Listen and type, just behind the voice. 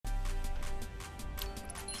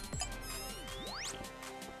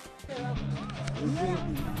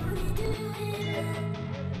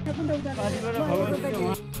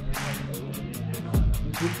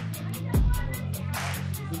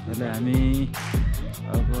हामी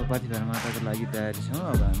अब पाथिभरा माताको लागि तयारी छौँ।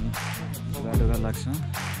 अब हामी बाटोमा लाग्छौँ।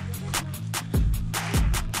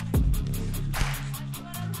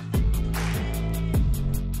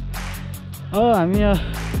 हामी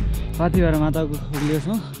पाथिभरा माताको उक्लिएको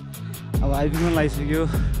छौँ। अब आइपुग्न लागिसक्यो।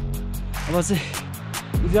 अब चाहिँ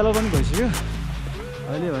उज्यालो पनि भइसक्यो।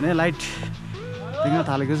 अहिले भने लाइट देख्न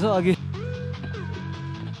थालेको छ। अघि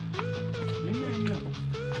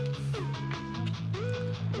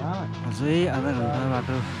अझै आधा घन्टा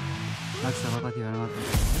बाटो लाग्छ होला पाथिभरा माता।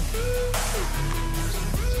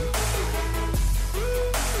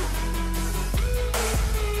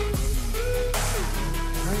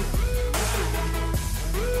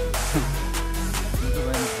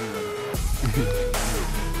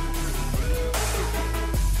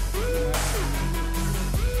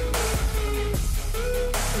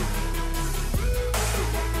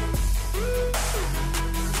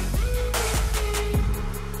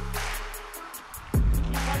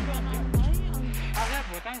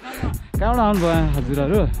 कहाँबाट आउनुभयो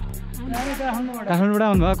हजुरहरू? काठमाडौँबाट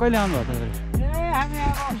आउनुभयो? कहिले आउनुभयो तपाईँहरू?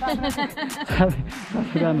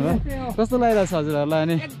 कस्तो लागिरहेको छ हजुरहरूलाई?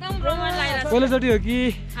 अनि पहिलोचोटि हो कि?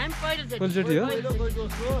 पहिलोचोटि हो?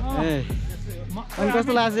 ए अनि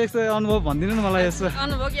कस्तो लाग्छ यस्तो अनुभव भनिदिनु न मलाई। यसो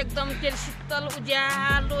अनुभव एकदम शीतल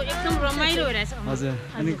उज्यालो एकदम रमाइलो भइरहेछ। हजुर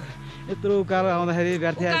अनि यत्रो उकालो आउँदाखेरि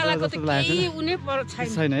व्यर्थ जस्तो लागेको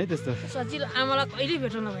छैन है त्यस्तो? सजिलो आमालाई कहिले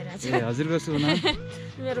भेट्नु नभइरहेछ। ए हजुरको सुन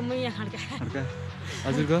मेरो मैया खड्का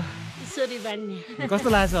हजुरको ईश्वरी बान्ने कस्तो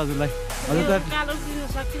लागेछ हजुरलाई? हजुर त कालो दिन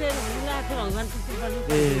सकिँदैन भनिरहेको भगवान्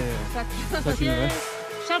ए सकिनु भयो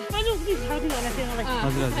सबैले उक्ति सकिनु होला त्यो मलाई।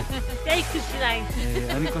 हजुर हजुर त्यही खुसी लाग्यो। ए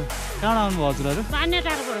अनि कहाँबाट आउनुभयो हजुरहरू?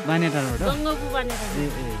 बान्नेटारबाट। बान्नेटारबाट? गङ्गाबु बान्नेटार।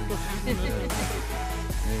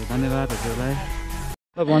 ए धन्यवाद हजुरलाई।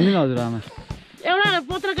 भनिदिनु हजुर आमा। एउटा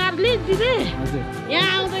पत्रकारले दिदे हजुर यहाँ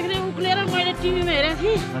आउँदाखेरि उक्लेर मैले टिभीमा हेरेको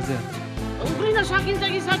थिएँ। हजुर उक्लिन सकिन्छ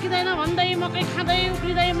कि सकिँदैन भन्दै मकै खाँदै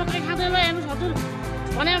उक्लिँदै मकै खाँदै ल हेर्नुहोस् हजुर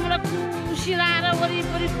भने मलाई खुसी लाएर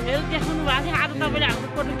वरिपरि घुमेर देखाउनु भएको थियो। आज तपाईँले हाम्रो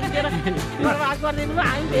फोटो खिचेर बर्बाद गरिदिनु भयो।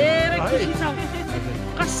 हामी धेरै खुसी छौँ।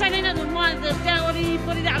 कसैले नै म त्यहाँ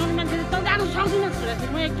वरिपरि आउने मान्छेले त जानु सक्दिनँ छोडेको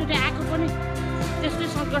थिएँ। म एकचोटि आएको पनि त्यस्तै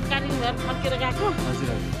सङ्कटकालीन भएर फर्केर गएको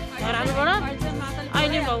घरहरूबाट।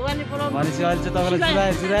 अहिले भगवान्ले बोलाउनु भनेपछि अहिले चाहिँ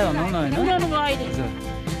तपाईँलाई जुराए भनौँ न होइन? पुऱ्याउनु भयो। अहिले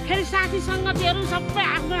फेरि साथी सङ्गतीहरू सबै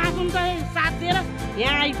आफ्नो आफ्नो साथ दिएर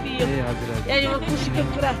यहाँ आइपुग्यो। ए हजुर यही हो खुसीको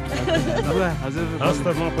कुरा। हजुर हस् त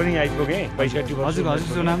म पनि आइपुगेँ 65 वर्ष। हजुर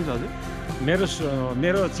हजुरको नाम छ? हजुर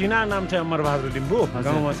मेरो चिना नाम चाहिँ अमरबहादुर लिम्बू,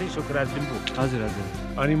 गाउँमा चाहिँ सुखराज लिम्बू। हजुर हजुर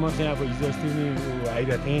अनि म चाहिँ अब हिजो अस्ति पनि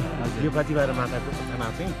आइरहेको थिएँ। यो पाथिभरा माताको कथामा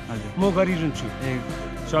चाहिँ म गरिरहन्छु,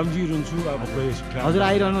 सम्झिरहन्छु। अब हजुर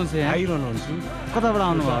आइरहनुहुन्छ? आइरहनुहुन्छ। कताबाट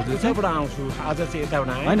आउनुभयो हजुर? यताबाट आउँछु। आज चाहिँ यताबाट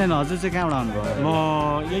आएँ। होइन हजुर चाहिँ कहाँबाट आउनुभयो? म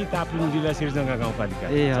यही ताप्लेजुङ जिल्ला सिर्जङ्गा गाउँपालिका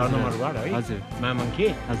 6 नम्बर वार्ड है। हजुर मामङ्खे।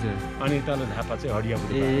 हजुर अनि तल झापा चाहिँ हडियापुर।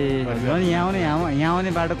 ए अनि यहाँ आउने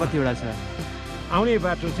बाटो कतिवटा छ? आउने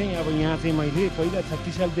बाटो चाहिँ अब यहाँ चाहिँ मैले पहिला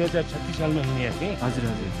 2036 सालमा हिँडेको थिएँ। हजुर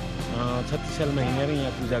हजुर 36 सालमा हिँडेर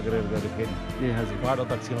यहाँ पूजा गरेर गएर फेरि ए हजुर वार्ड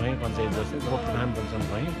अध्यक्ष भएँ, पञ्चायत जस्तै प्रधान पञ्चायत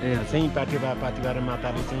भएँ। चाहिँ पाथिभरा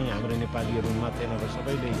माताले चाहिँ हाम्रो नेपालीहरू मात्रै नभएर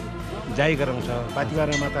सबैले जाई गराउँछ।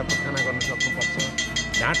 पाथिभरा माता प्रार्थना गर्न सक्नुपर्छ।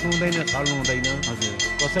 ढाँट्नु हुँदैन, छल्नु हुँदैन, हजुर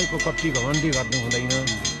कसैको कप्टी घमण्डी गर्नु हुँदैन,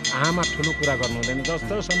 आमा ठुलो कुरा गर्नु हुँदैन।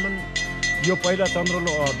 जस्तोसम्म यो पहिला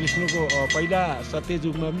विष्णुको पहिला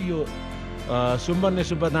सत्ययुगमा पनि यो सुम्बन्ने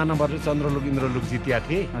सुब्बदानवहरूले चन्द्रलोक इन्द्रलोक जितिया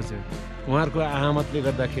थिए। हजुर उहाँहरूको आहामतले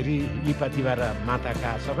गर्दाखेरि यी पाथिभरा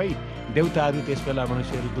माताका सबै देवताहरू त्यस बेला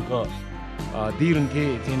मनुष्यहरू दुःख दिइरहन्थे,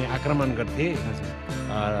 चाहिँ आक्रमण गर्थे।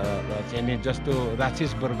 चाहिँ जस्तो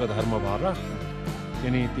राक्षस वर्ग धर्म भएर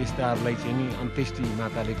चाहिँ त्यस्ताहरूलाई चाहिँ अन्त्येष्टि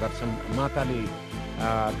माताले गर्छन्। माताले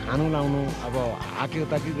खानु लाउनु अब आकेको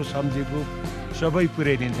ताकेको सम्झेको सबै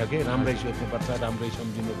पुर्याइदिन्छ के। राम्रै सोच्नुपर्छ, राम्रै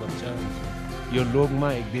सम्झिनुपर्छ। यो लोकमा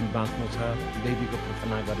एक दिन बाँच्नु छ। देवीको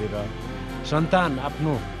प्रार्थना गरेर सन्तान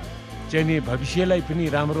आफ्नो चाहिँ भविष्यलाई पनि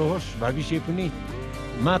राम्रो होस्, भविष्य पनि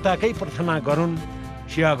माताकै प्रार्थना गरून्,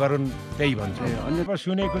 सेवा गरून्, त्यही भन्छ। अन्य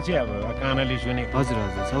सुनेको चाहिँ अब कानाले सुनेको। हजुर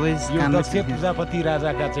हजुर सबै यो दक्ष प्रजापति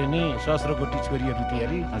राजाका चाहिँ नि सहस्रकोटी छोरीहरू थिए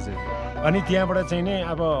अरे। हजुर अनि त्यहाँबाट चाहिँ नि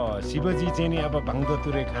अब शिवजी चाहिँ नि अब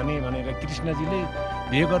भाङदतुरे खाने भनेर कृष्णजीले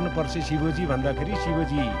बिहे गर्नुपर्छ शिवजी भन्दाखेरि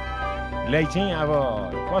शिवजीलाई चाहिँ अब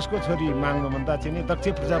कसको छोरी माग्नु भन्दा चाहिँ नि दक्ष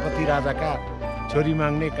प्रजापति राजाका छोरी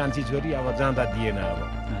माग्ने कान्छी छोरी अब जाँदा दिएन। अब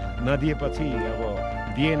नदिएपछि अब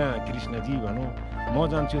दिएन कृष्णजी भनौँ म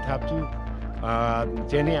जान्छु थाप्छु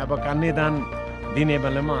चाहिँ नि अब कन्यादान दिने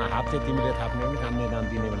बेलामा हात चाहिँ तिमीले थाप्ने पनि कान्ने दान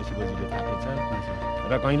दिने बेला शिवजीले थापेछ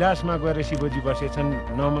र कैलाशमा गएर शिवजी बसेछन्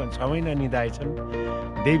 6 महिना निधाएछन्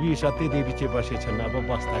देवी सत्यदेवी चाहिँ बसेछन् अब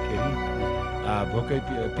बस्दाखेरि भोकै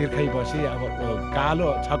तिर्खै बसे अब कालो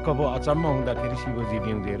छक्क भयो अचम्म हुँदाखेरि शिवजी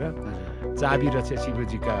बिउँझेर चाबी रहेछ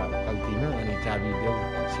शिवजीका खल्तीमा अनि चाबी देऊ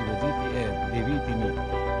शिवजी देवी तिमी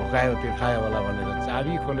भोकायो तिर्खायो होला भनेर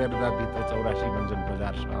चाबी खोलेर भित्र 84 व्यञ्जन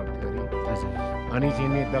बजार सहर थियो अरे अनि चाहिँ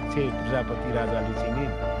नि दक्ष प्रजापति राजाले चाहिँ नि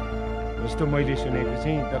जस्तो मैले सुनेको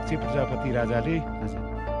चाहिँ दक्ष प्रजापति राजाले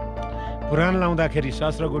पुराण लाउँदाखेरि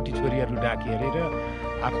सहस्रगोटी छोरीहरू डाके अरे र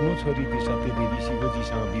आफ्नो छोरी सत्यदेवी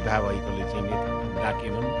शिवजीसँग विवाह भएकोले चाहिँ नि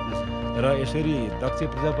डाकेनन् र यसरी दक्ष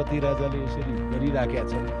प्रजापति राजाले यसरी गरिराखेका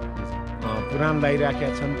छन् पुराण लगाइराखेका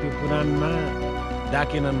छन् त्यो पुराणमा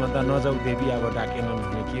डाकेनन् भन्दा नजाऊ देवी अब डाकेनन्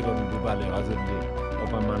भने के गर्नु बुबाले हजुरले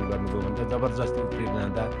अपमान गर्नुभयो भन्छ जबरजस्ती उफ्रेर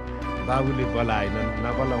जाँदा बाबुले बोलाएनन्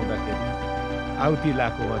नबोलाउँदाखेरि आउती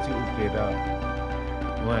लाखोमा चाहिँ उफ्रेर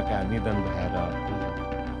उहाँका निधन भएर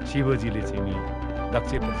शिवजीले चाहिँ नि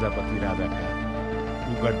दक्ष प्रजापति राजाका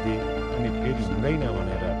उगर्दे अनि फेरि हुँदैन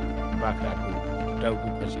भनेर बाख्राको टाउको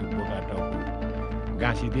खसी बोका टाउको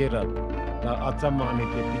गाँसिदिए र अचम्म अनि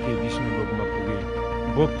त्यत्तिकै विष्णु लोकमा पुगे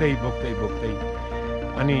बोक्दै बोक्दै बोक्दै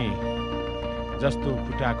अनि जस्तो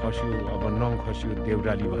खुट्टा खस्यो अब नङ खस्यो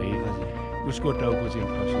देउराली भए उसको टाउको चाहिँ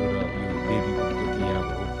खस्यो र यो देवीको यहाँ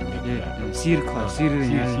शिर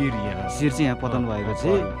चाहिँ यहाँ पतन भएको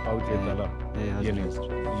चाहिँ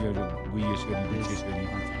गुहेश्वरी विश्वेश्वरी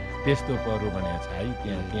त्यस्तो परो भनेको छ है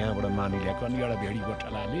त्यहाँबाट मानिल्याएको अनि एउटा भेडी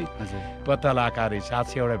गोठालाले पत्ता लाकारे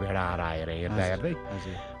 700 भेडा हराएर हेर्दा हेर्दै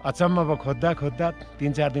अचम्म अब खोज्दा खोज्दा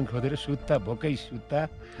 3-4 दिन खोजेर सुत्ता भोकै सुत्ता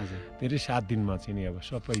धेरै 7 दिनमा चाहिँ नि अब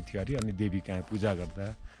सबै थियो अरे अनि देवी कहाँ पूजा गर्दा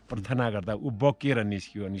प्रार्थना गर्दा ऊ बोकेर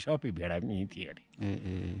निस्कियो अनि सबै भेडा पनि यहीँ थियो अरे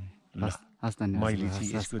मैले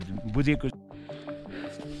चाहिँ यसको बुझेको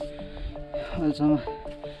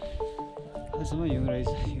अहिलेसम्म हिउँ रहेछ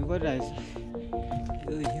हिउँ गरिरहेछ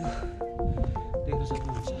यो देख्न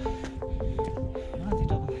सक्नुहुन्छ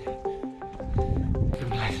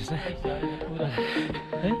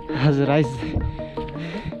हजुर आइस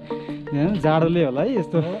जाडोले होला है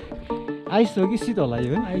यस्तो आइस हो कि शीत होला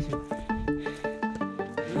यो आइस हो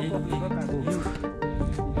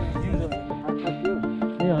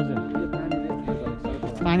ए हजुर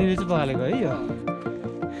पानीले चाहिँ बगालेको है यो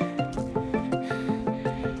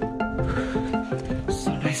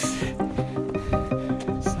सनराइज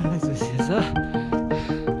भइसकेको छ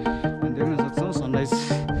देख्न सक्छौँ सनराइज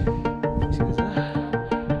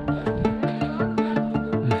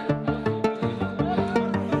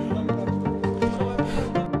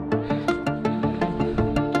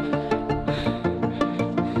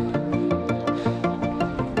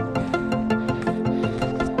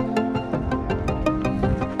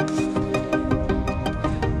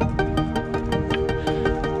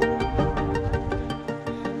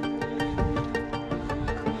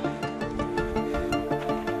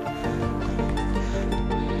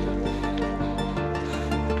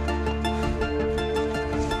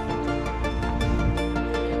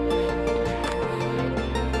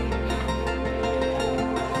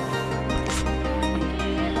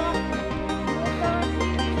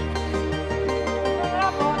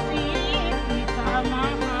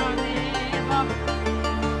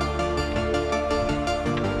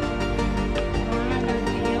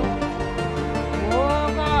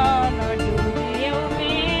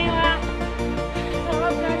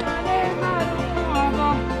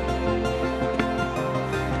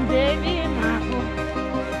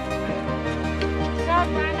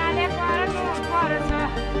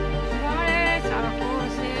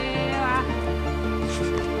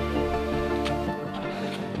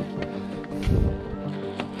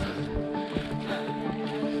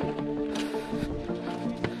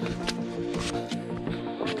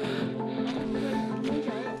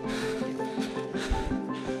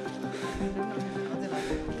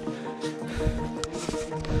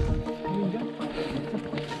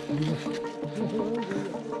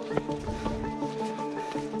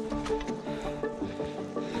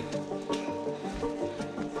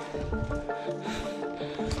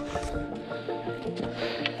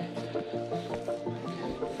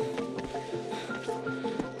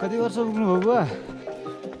कति वर्ष पुग्नुभयो बुवा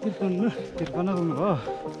 53 पुग्नुभयो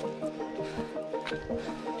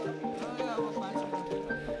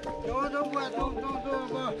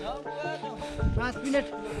पाँच मिनट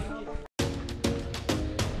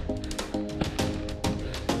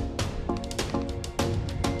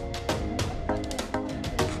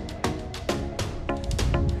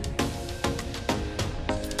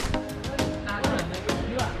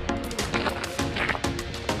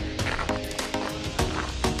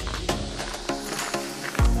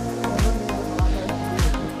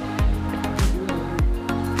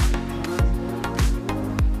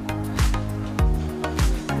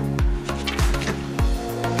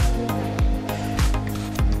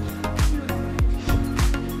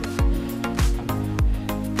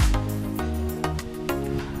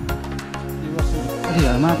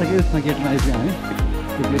माताकै उसमा गेटमा आइपुग्यो हामी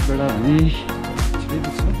त्यो गेटबाट हामी छिटै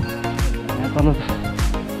पुग्छौँ यहाँ तल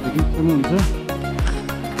पुग्नु हुन्छ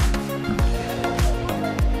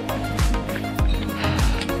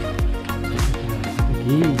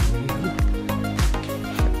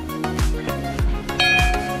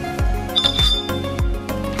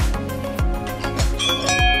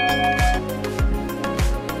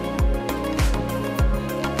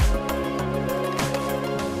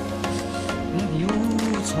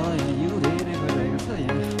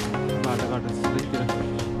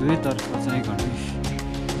दुवैतर्फ चाहिँ घन्टी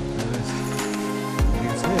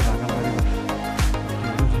छ ढाकाबारीमा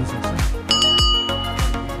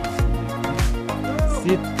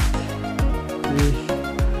शीत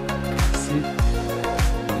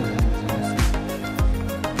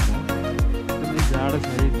एकदमै जाडो छ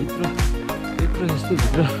भित्र यत्रो यस्तो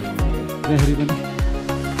भित्र त्यहाँखेरि पनि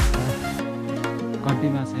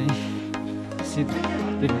घन्टीमा चाहिँ शीत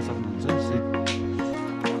देख्न सक्नुहुन्छ शीत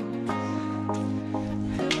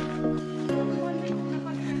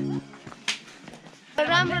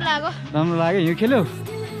राम्रो लाग्यो हिउँ खेल्यो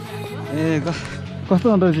ए कस्तो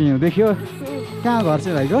अन्त चाहिँ हिउँ देख्यो कहाँ घर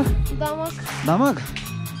चाहिँ भाइको दमक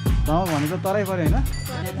भनेको तराई पऱ्यो होइन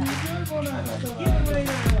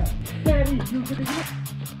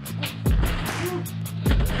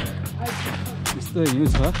यस्तो हिउँ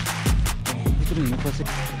छ यत्रो हिउँ पछि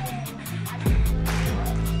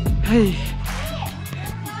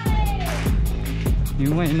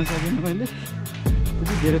हिउँमा हिँड्न सकेन मैले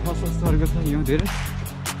त्यति धेरै फसल सरेको छ हिउँ धेरै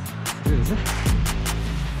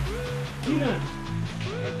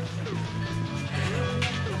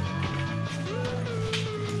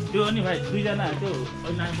त्यो अनि भाइ दुईजना त्यो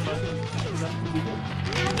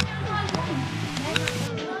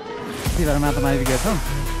पाथिभरा मातामा आइपुगेका छौँ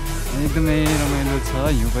एकदमै रमाइलो छ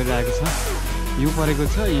हिउँ परिरहेको छ हिउँ परेको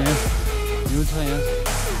छ यहाँ हिउँ छ यहाँ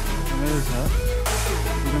रमाइलो छ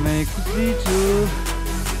एकदमै खुसी छु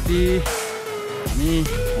कि हामी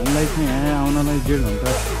हामीलाई चाहिँ यहाँ आउनलाई डेढ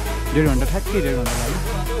घन्टा ठ्याक्कै डेढ घन्टा लाग्यो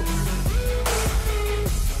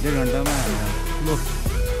डेढ घन्टामा ठुलो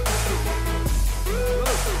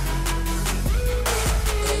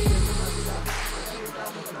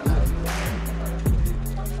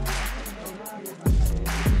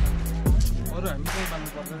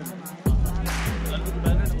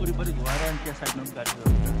वरिपरि घुमाएर अनि त्यहाँ साइडमा पनि गाडी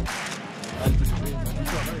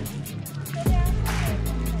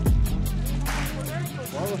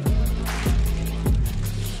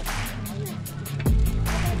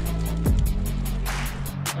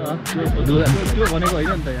त्यो भनेको होइन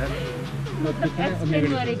नि त यार मेरो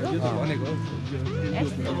भनेको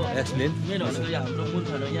यहाँ हाम्रो मूल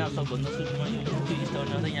छैन यहाँ सबभन्दा सुरुमा यो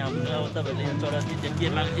स्थानमा त यहाँ हुनु अब तपाईँहरूले यहाँ चरा चाहिँ के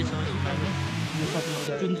माग्ने छ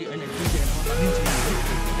चुन्द्री होइन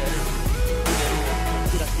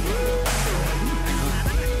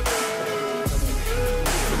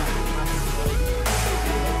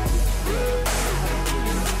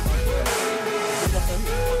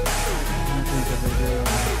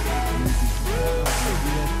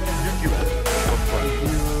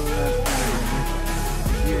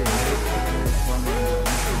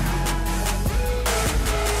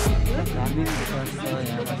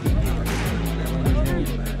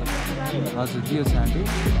हजुर दियो छ आन्टी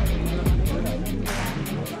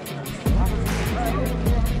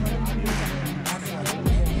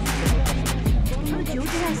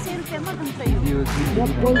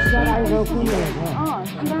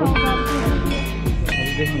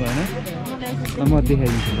देख्नु भएन म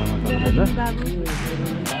देखाइदिन्छु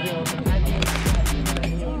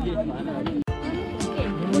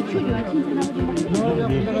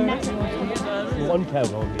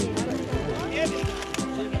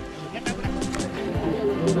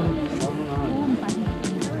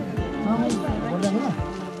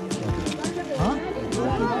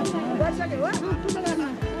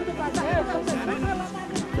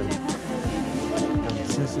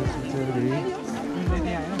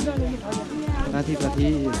पाथी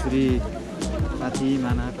यसरी पाथी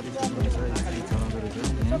माना कति सक्नुहुन्छ यसरी चलाउँदो रहेछ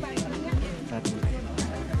पाथी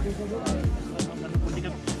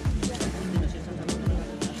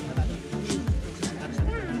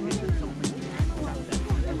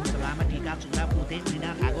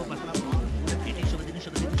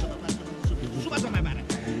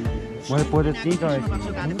मैले पहिला त्यही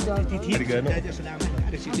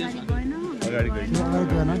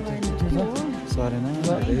सरेन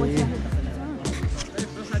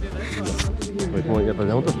यहाँ त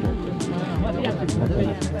जाउँ त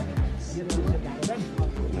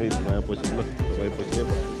पछि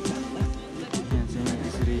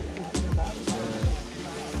यसरी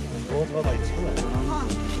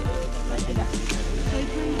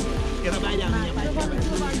यता बाहिर आउनु यहाँ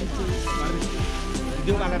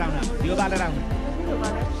दियो बालेर आउनु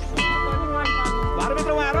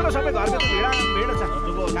घरभित्र उहाँ आएर न सबै घरभित्र भिड छ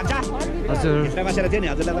कान्छा हजुर भित्र बसेर थियो नि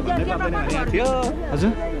हजुरलाई त भन्नै पर्दैन भनेको थियो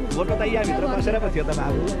हजुर फोटो त यहाँभित्र बसेर पो थियो त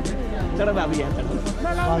बाबु चढ बाबु यहाँ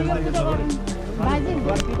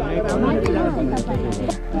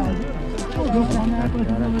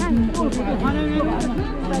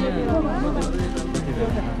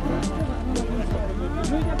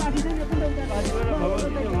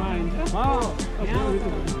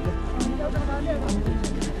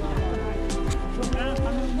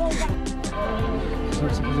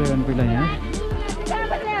सबसे पूजा गर्नु पहिला यहाँ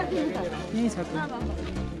यहीँ छ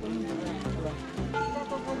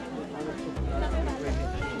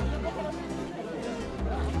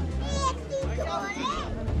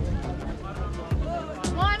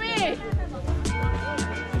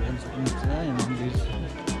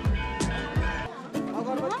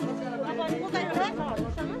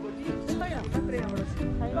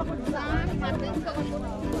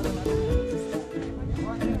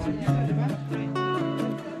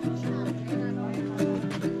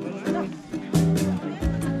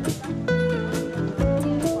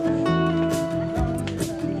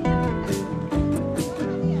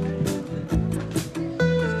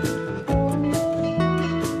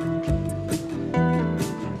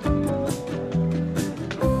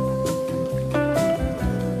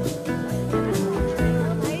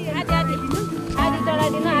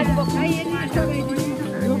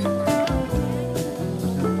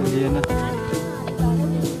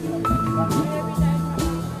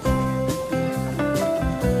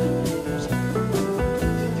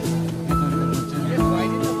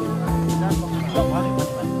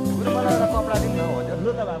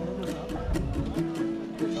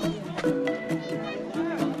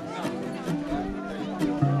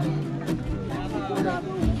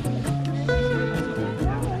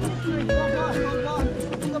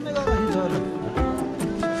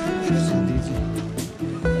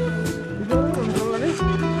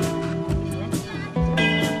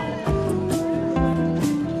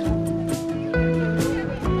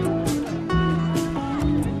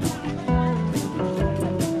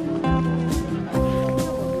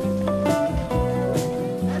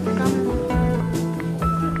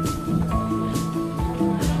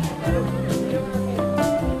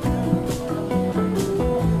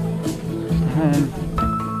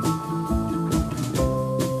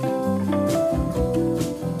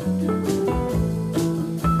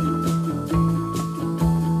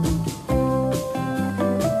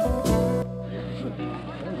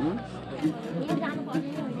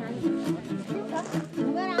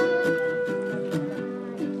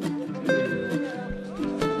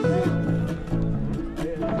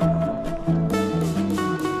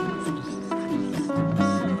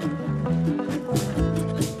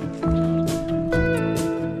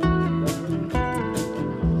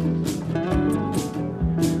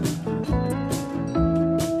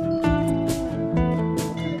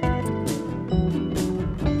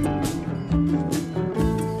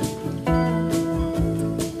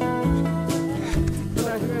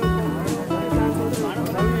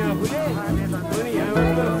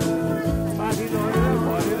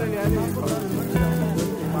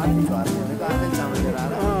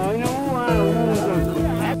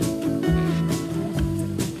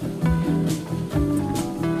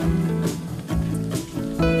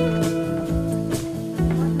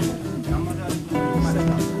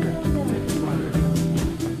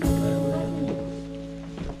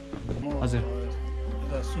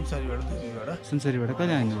सुनसरीबाट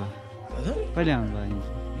कहिले आउनुभयो कहिले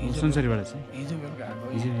आउनुभयो सुनसरीबाट चाहिँ हिजो बेलुका आएको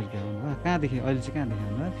हिजो बेलुका आउनुभयो कहाँदेखि अहिले चाहिँ कहाँदेखि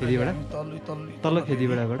आउनुभयो फेरिबाट तल्लो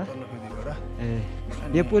खेतीबाट ए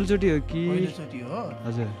यो पहिलोचोटि हो कि पहिलोचोटि हो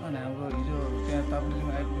हजुर अनि हाम्रो हिजो त्यहाँ ताप्लेजुङ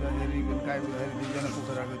आइपुग्दाखेरि बेलुका आइपुग्दाखेरि दुईजना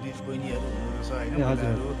पोखराको दिदी बहिनीहरू हुनुहुन्छ होइन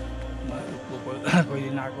कहिले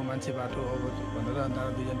नआएको मान्छे बाटो अब भनेर अन्त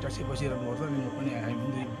दुईजना ट्याक्सी बसिरहनु पर्छ अनि म पनि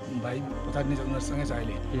हामी भाइ पछाडि उनीहरूसँगै छ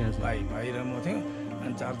अहिले भाइ र म थियौँ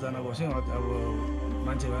अनि चारजना बस्यौँ अब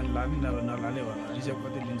मान्छे भए पनि लाने नभए नलाने भनेर रिजर्भ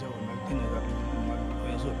कति लिन्छ भन्दा 3000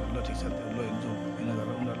 यसो ल ठिक छ ल हिँड्छु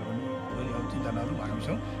 3000 उनीहरूले पनि अहिले अब चिन्ता नगरौँ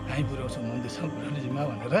हामीसँग हामी पुऱ्याउँछौँ मन्दिरसम्म पुऱ्याउने जिम्मा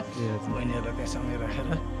भनेर बहिनीहरूलाई त्यहाँ सँगै राखेर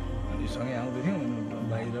अनि सँगै आउँदै थियौँ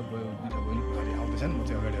भाइ र दुईवटा बहिनी पछाडि आउँदैछन् म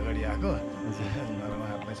चाहिँ अगाडि आएको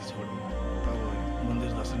उहाँहरूलाई चाहिँ छोड्नु अब मन्दिर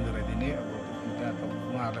दर्शन गराइदिने अब त्यहाँ त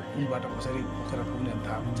उहाँहरूलाई कुन बाटो कसरी पोखरा पुग्ने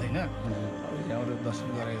थाहा पनि छैन अब यहाँबाट दर्शन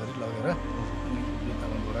गराइगरी लगेर अनि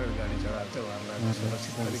गाडी चढाएर चाहिँ उहाँहरूलाई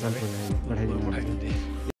सुरक्षित पठाइदिन्थे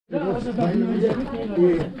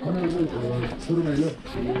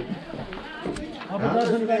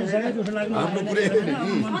हाम्रो कुरै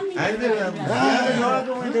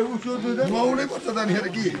नुहाउनै पर्छ त नि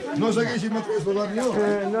कि नसकेपछि मात्रै यस्तो गर्ने हो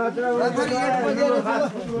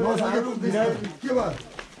के भयो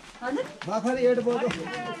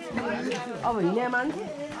अब हिँड्ने मान्छे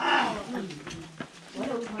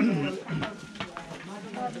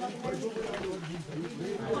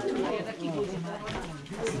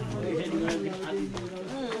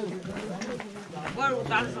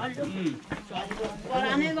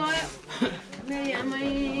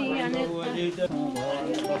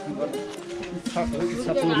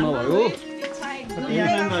पूर्ण भयो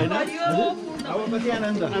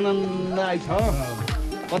आनन्द आइछ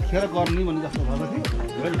कतिखेर गर्ने भन्ने जस्तो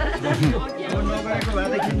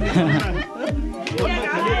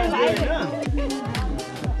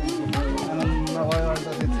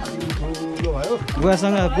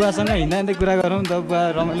बुवासँग हिँड्दा कुरा गरौँ त बुवा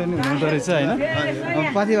रमाइलो नि हुँदो रहेछ होइन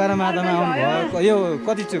पाथिभरा मातामा आउनुभयो यो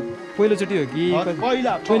कति पहिलोचोटि हो कि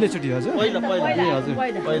पहिलोचोटि हजुर ए हजुर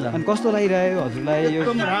अनि कस्तो लागिरह्यो हजुरलाई यो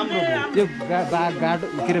यो गाडो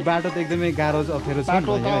के अरे बाटो त एकदमै गाह्रो अप्ठ्यारो छ होइन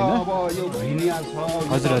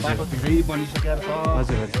हजुर हजुर धेरै बनिसकेको छ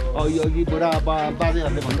हजुर हजुर यो अघि बुढा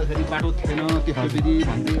बाजेहरूले भन्दाखेरि बाटो थिएन त्यस्तो विधि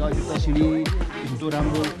भन्दै अहिले त सिँढी यस्तो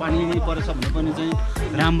राम्रो पानी परेछ भने पनि चाहिँ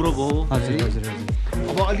राम्रो भयो हजुर हजुर हजुर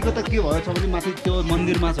अब अलिकति के भयो छ भने माथि त्यो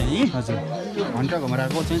मन्दिरमा चाहिँ हजुर त्यो घन्टा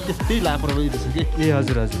घमराको चाहिँ त्यस्तै लापरवाही रहेछ कि ए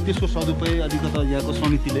हजुर हजुर त्यसको सदुपयोग अलिकति यहाँको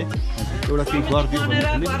समितिले एउटा केही गरिदियो भने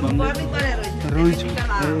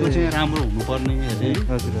त्यो चाहिँ राम्रो हुनुपर्ने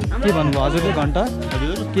हजुर हजुर के भन्नुभयो हजुरले घन्टा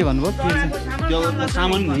हजुर के भन्नुभयो त्यो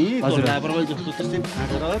सामान नि लापरवाही जस्तो त्यस्तै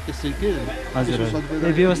फाटेर त्यसै के हजुर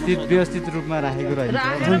व्यवस्थित रूपमा राखेको रहेछ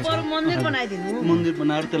मन्दिर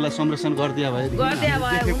बनाएर त्यसलाई संरक्षण गरिदिया भए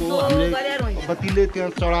देखेको हामीले कतिले त्यहाँ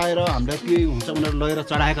चढाएर हामीलाई के हुन्छ भनेर लगेर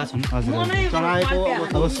चढाएका छन् चढाएको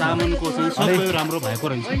अब सामानको चाहिँ सबै राम्रो भएको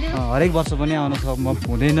रहेछ हरेक वर्ष पनि आउन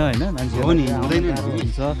हुँदैन होइन मान्छे हो नि हुँदैन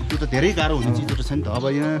हुन्छ त्यो त धेरै गाह्रो हुने चिजहरू छ नि त अब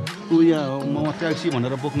यहाँ म ट्याक्सी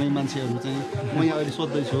भनेर बोक्ने मान्छेहरू चाहिँ म यहाँ अहिले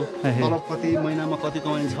सोध्दैछु तलब कति महिनामा कति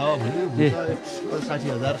कमाइन्छ भने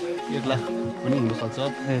 60,000 1 लाख पनि हुनसक्छ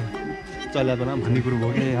चल्या बेला भन्ने कुरो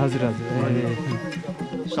भयो कि हजुर हजुर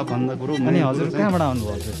सबभन्दा कुरो अनि हजुर कहाँबाट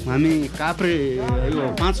आउनुभयो हजुर हामी काप्रे यो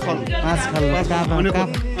 5 खल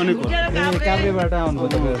काभ्रेबाट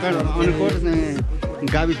आउनुभयो अनिकोट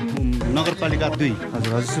गाविस नगरपालिका 2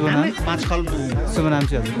 हजुर हजुर शुभ नाम 5 खल शुभ नाम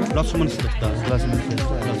चाहिँ हजुर लक्ष्मण श्रेष्ठ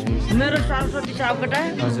मेरो सरस्वती सापकोटा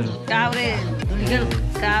हजुर काभ्रे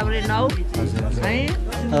 9 है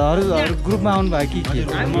अरू ग्रुपमा आउनुभयो कि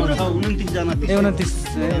 29 जना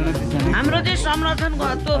 29 हाम्रो चाहिँ संरक्षण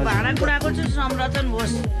त्यो भाँडाकुँडाको चाहिँ संरक्षण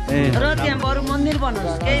होस् र त्यहाँ बरु मन्दिर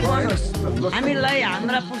बनोस् केही बनोस् हामीलाई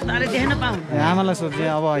हाम्रा पुस्ताले देख्न पाउँ आमालाई सोचे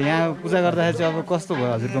अब यहाँ पूजा गर्दाखेरि चाहिँ अब कस्तो भयो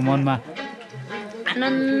हजुरको मनमा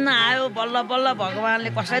आनन्द आयो बल्ल बल्ल भगवान्ले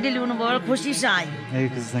कसरी ल्याउनु भयो खुसी छ आयो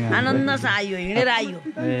आनन्द छ आयो हिँडेर आयो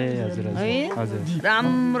है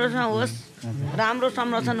राम्रोसँग होस् राम्रो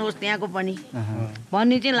संरक्षण होस् त्यहाँको पनि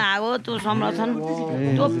भन्ने चाहिँ लाग्यो त्यो संरक्षण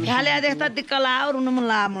त्यो फ्याल्या देख्दा दिक्क लाग्यो रुनु मन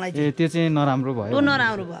लाग्यो मलाई त्यो चाहिँ नराम्रो भयो त्यो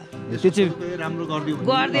नराम्रो भयो त्यो चाहिँ राम्रो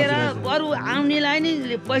गरिदिएर अरू आउनेलाई नि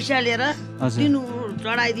पैसा लिएर दिनु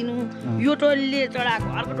चढाइदिनु यो टोलीले चढाएको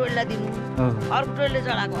अर्को टोलीलाई दिनु अर्को टोलीले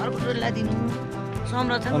चढाएको अर्को टोलीलाई दिनु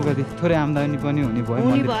संरक्षण अलिकति थोरै आम्दानी पनि हुने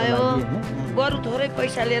भयो बरु थोरै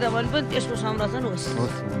पैसा लिएर भने पनि त्यसको संरक्षण होस्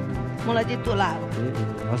मलाई चाहिँ त्यो लाग्यो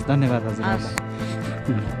हस् धन्यवाद हजुर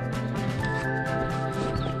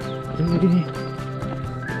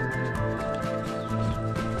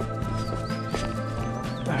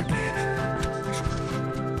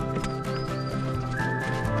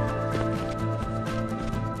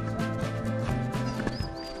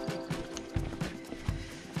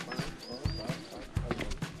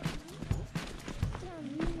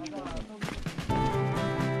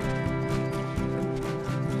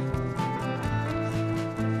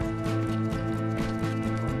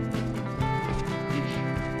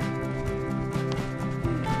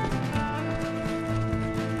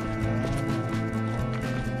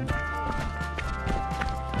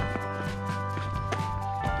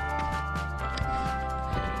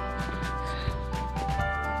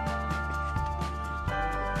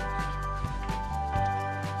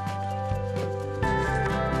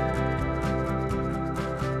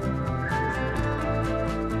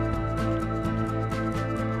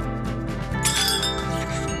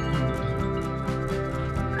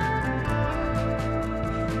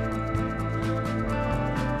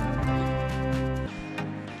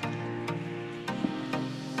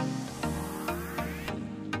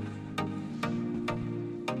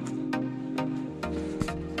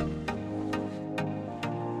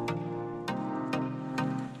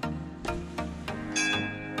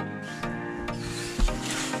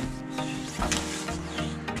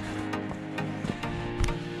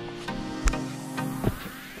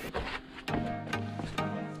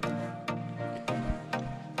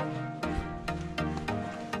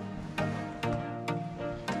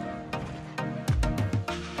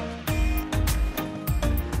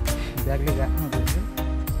झ्यालले गाड्नु पर्छ।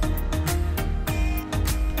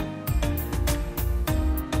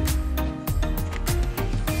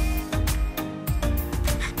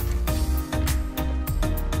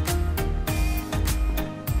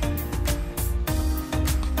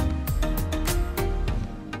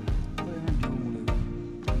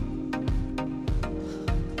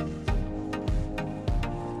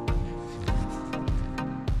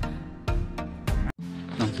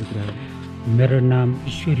 मेरो नाम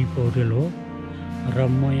ईश्वरी पौडेल हो र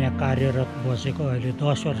म यहाँ कार्यरत बसेको अहिले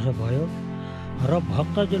 10 वर्ष भयो र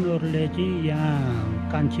भक्तजनहरूले चाहिँ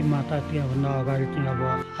यहाँ कान्छी माता त्यहाँभन्दा अगाडि चाहिँ अब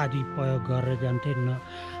आदि प्रयोग गरेर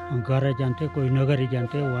जान्थे कोही नगरी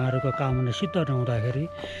जान्थे। उहाँहरूको कामना सिद्ध नहुँदाखेरि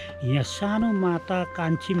यहाँ सानो माता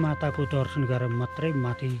कान्छी माताको दर्शन गरेर मात्रै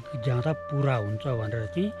माथि जाँदा पुरा हुन्छ भनेर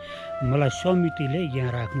चाहिँ मलाई समितिले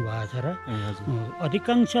यहाँ राख्नु भएको छ र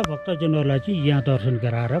अधिकांश भक्तजनहरूलाई चाहिँ यहाँ दर्शन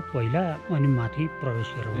गराएर पहिला अनि माथि प्रवेश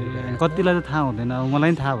गराउनु। कतिलाई त थाहा हुँदैन,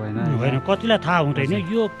 मलाई थाहा भएन होइन, कतिलाई थाहा हुँदैन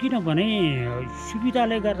यो, किनभने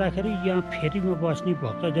सुविधाले गर्दाखेरि यहाँ फेरीमा बस्ने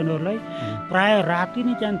भक्तजनहरूलाई प्राय राति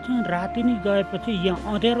नै जान्छन्। राति नै गएपछि यहाँ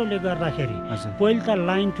अँध्यारोले गर्दाखेरि पहिले त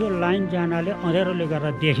लाइन थियो, लाइन जानाले अँध्यारोले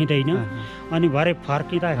गर्दा देखिँदैन। अनि भरे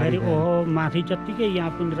फर्किँदाखेरि ओहो माथि जत्तिकै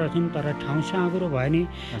यहाँ पनि रहेछन्, तर ठाउँ साँगुरो भयो नि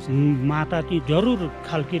माता चाहिँ जरुर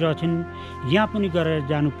खाल्किरहेछन्, यहाँ पनि गरेर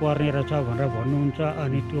जानुपर्ने रहेछ भनेर भन्नुहुन्छ।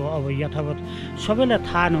 अनि त्यो अब यथावत सबैलाई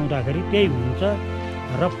थाहा नहुँदाखेरि त्यही हुन्छ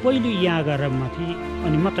र पहिले यहाँ गएर माथि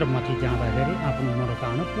अनि मात्र माथि जाँदाखेरि आफ्नो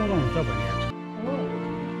मनोकामना पूर्ण हुन्छ भनिएको छ।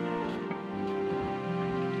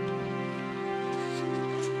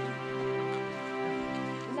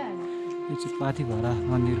 यो चाहिँ पाथिभरा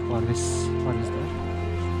मन्दिर प्रवेशद्वार।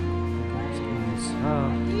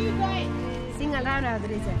 सिंहल राम्रो हुँदो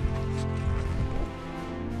रहेछ।